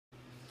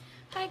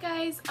Hi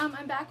guys,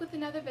 I'm back with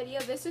another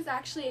video. This is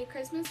actually a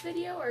Christmas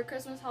video, or a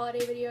Christmas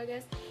holiday video I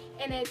guess,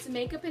 and it's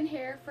makeup and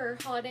hair for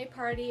holiday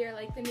party or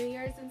like the New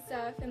Year's and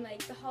stuff and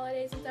like the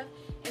holidays and stuff,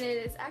 and it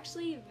is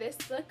actually this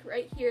look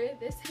right here,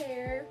 this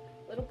hair,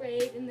 little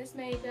braid, and this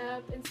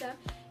makeup and stuff,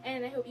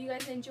 and I hope you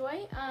guys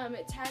enjoy.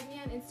 Tag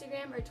me on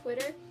Instagram or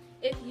Twitter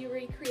if you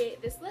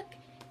recreate this look,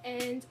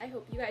 and I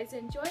hope you guys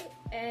enjoy,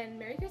 and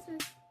Merry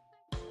Christmas!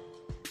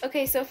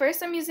 Okay, so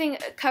first I'm using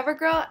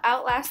CoverGirl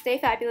Outlast Stay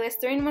Fabulous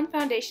 3-in-1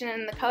 foundation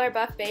in the color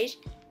Buff Beige,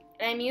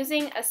 and I'm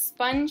using a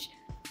sponge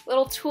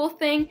little tool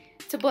thing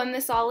to blend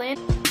this all in.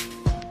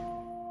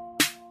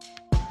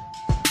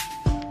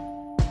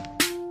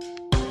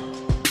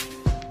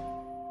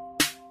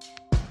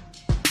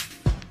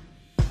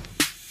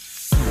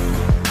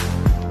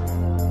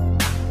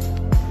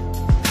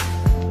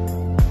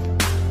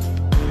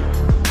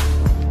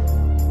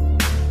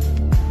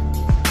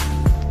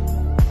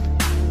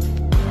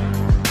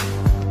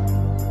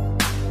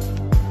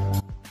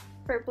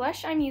 For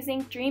blush, I'm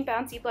using Dream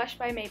Bouncy Blush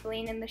by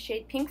Maybelline in the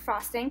shade Pink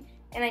Frosting,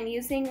 and I'm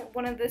using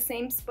one of the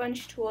same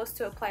sponge tools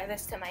to apply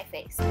this to my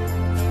face.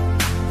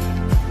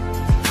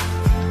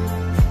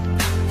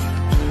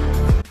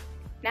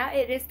 Now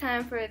it is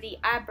time for the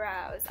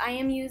eyebrows. I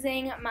am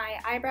using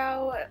my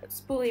eyebrow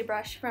spoolie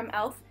brush from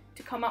e.l.f.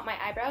 to comb out my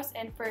eyebrows,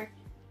 and for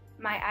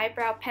my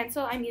eyebrow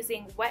pencil, I'm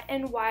using Wet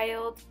n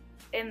Wild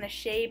in the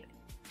shade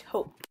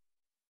Taupe.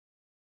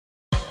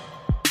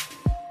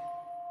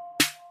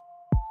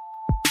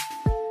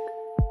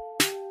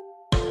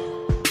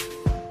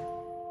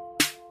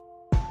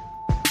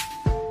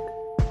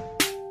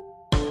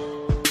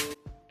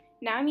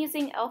 Now I'm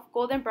using e.l.f.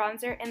 Golden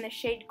Bronzer in the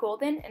shade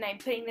Golden, and I'm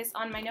putting this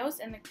on my nose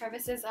and the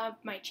crevices of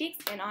my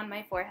cheeks and on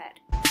my forehead.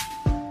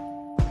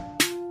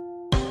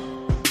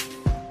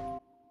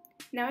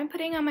 Now I'm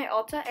putting on my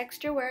Ulta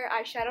Extra Wear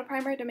eyeshadow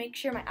primer to make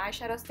sure my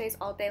eyeshadow stays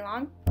all day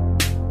long.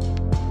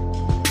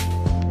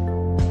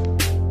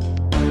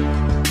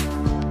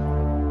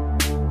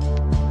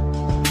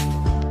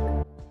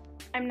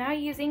 I'm now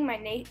using my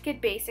Naked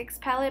Basics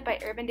palette by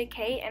Urban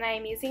Decay, and I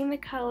am using the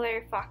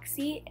color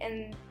Foxy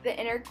in the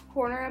inner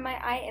corner of my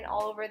eye and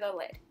all over the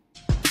lid.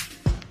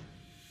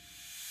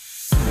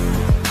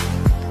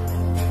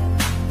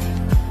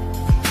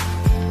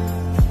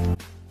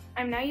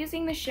 I'm now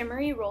using the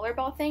shimmery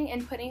rollerball thing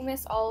and putting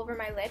this all over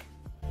my lid.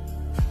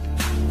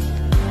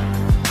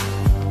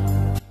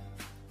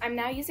 I'm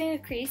now using a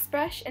crease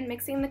brush and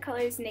mixing the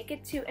colors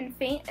Naked 2 and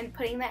Faint and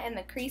putting that in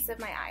the crease of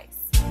my eyes.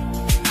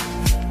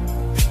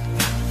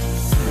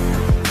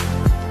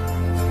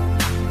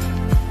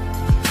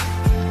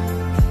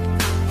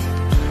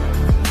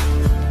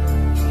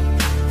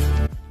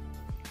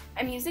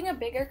 I'm using a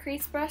bigger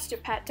crease brush to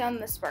pat down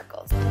the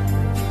sparkles.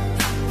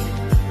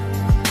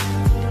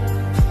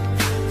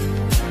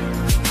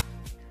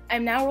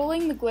 I'm now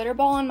rolling the glitter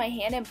ball on my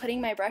hand and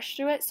putting my brush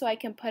through it so I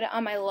can put it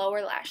on my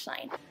lower lash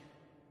line.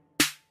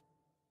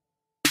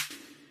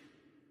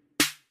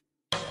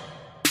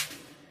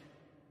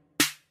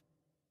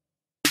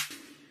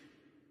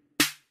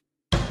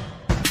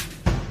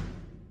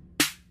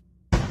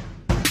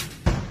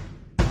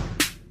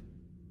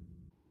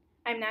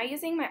 I'm now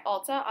using my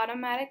Ulta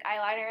Automatic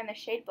Eyeliner in the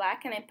shade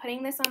Black, and I'm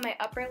putting this on my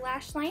upper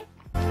lash line.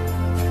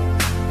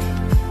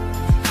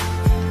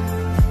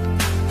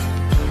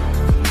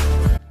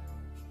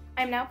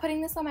 I'm now putting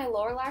this on my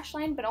lower lash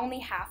line, but only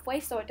halfway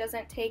so it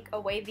doesn't take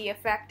away the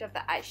effect of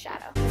the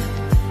eyeshadow.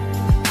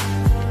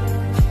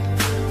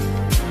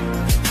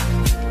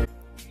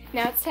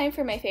 Now it's time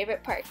for my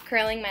favorite part,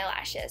 curling my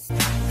lashes.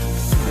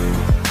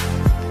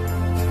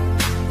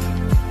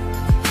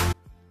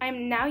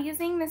 I'm now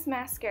using this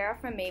mascara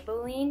from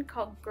Maybelline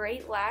called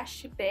Great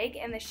Lash Big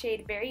in the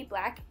shade Berry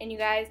Black, and you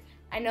guys,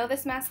 I know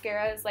this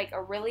mascara is like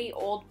a really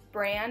old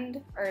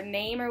brand or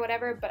name or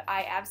whatever, but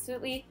I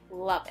absolutely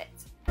love it.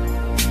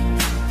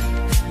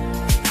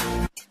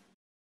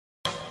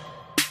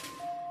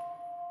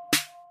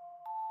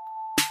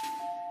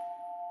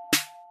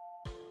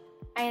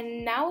 I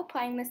am now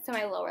applying this to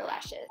my lower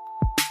lashes.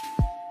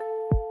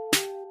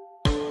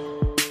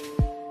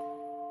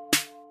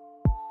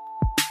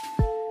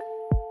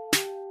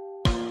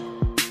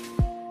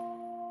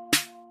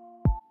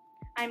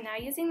 I'm now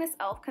using this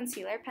e.l.f.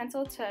 concealer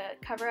pencil to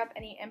cover up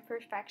any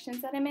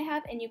imperfections that I may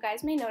have, and you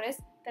guys may notice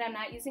that I'm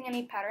not using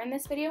any powder in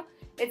this video.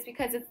 It's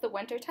because it's the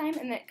winter time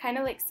and it kind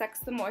of like sucks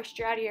the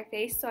moisture out of your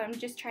face, so I'm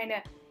just trying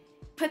to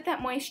put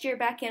that moisture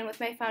back in with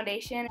my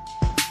foundation.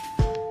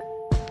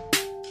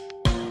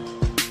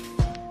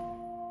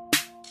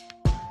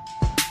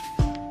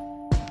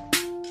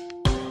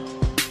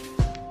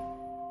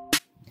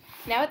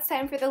 Now it's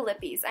time for the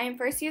lippies. I am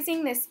first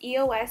using this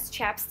EOS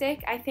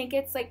chapstick. I think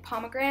it's like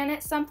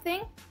pomegranate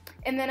something.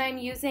 And then I'm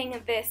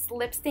using this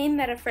lip stain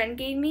that a friend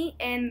gave me,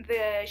 and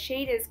the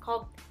shade is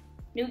called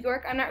New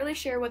York. I'm not really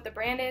sure what the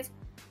brand is,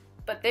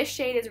 but this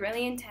shade is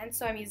really intense,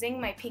 so I'm using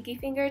my pinky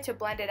finger to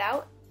blend it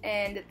out,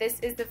 and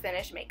this is the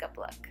finished makeup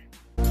look.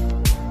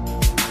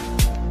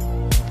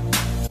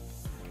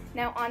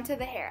 Now onto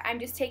the hair. I'm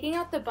just taking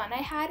out the bun I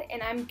had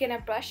and I'm gonna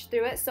brush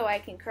through it so I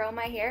can curl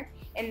my hair.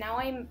 And now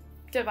I'm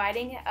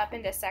dividing it up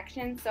into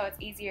sections so it's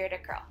easier to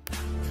curl.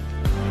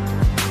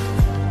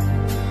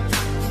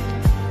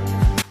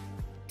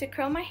 To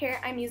curl my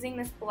hair, I'm using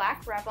this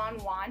black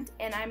Revlon wand,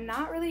 and I'm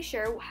not really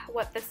sure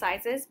what the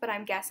size is, but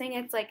I'm guessing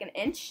it's like 1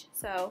 inch,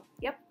 so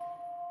yep.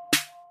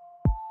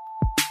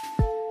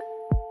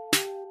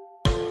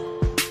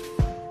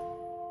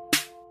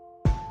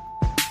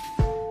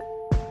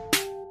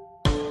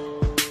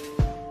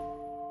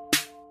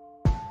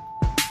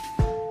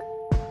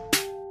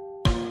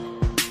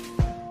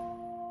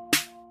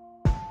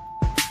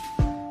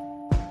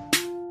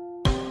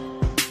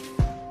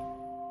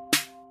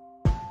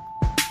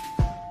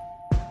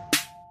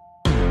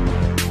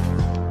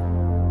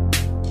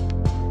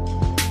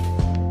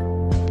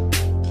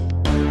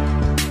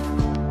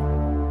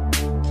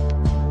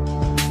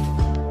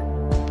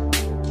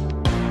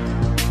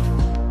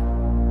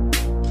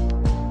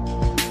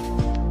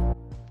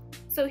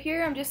 So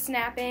here I'm just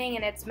snapping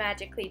and it's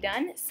magically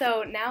done.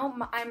 So now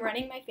I'm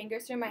running my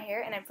fingers through my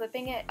hair and I'm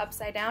flipping it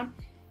upside down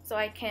so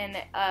I can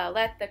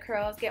let the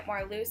curls get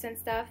more loose and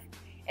stuff.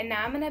 And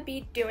now I'm going to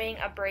be doing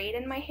a braid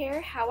in my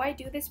hair. How I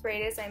do this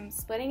braid is I'm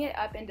splitting it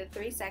up into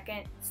 3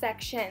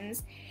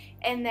 sections,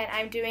 and then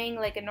I'm doing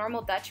like a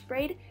normal Dutch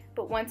braid,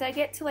 but once I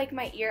get to like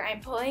my ear, I'm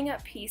pulling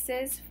up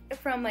pieces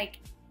from like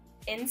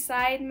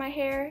inside my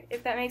hair,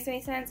 if that makes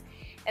any sense.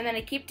 And then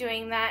I keep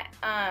doing that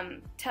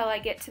till I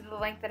get to the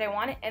length that I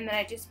want it, and then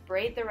I just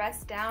braid the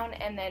rest down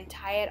and then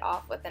tie it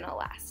off with an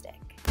elastic.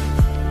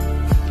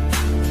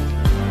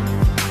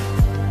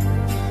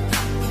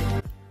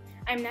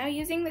 I'm now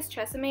using this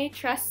TRESemmé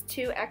Trust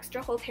 2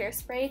 Extra Hold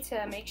Hairspray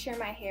to make sure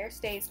my hair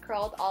stays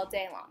curled all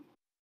day long.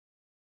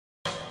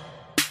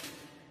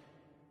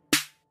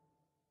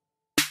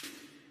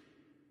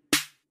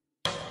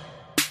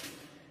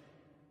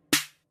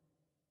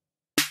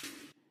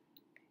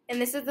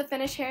 And this is the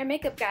finished hair and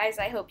makeup, guys.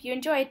 I hope you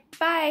enjoyed.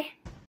 Bye!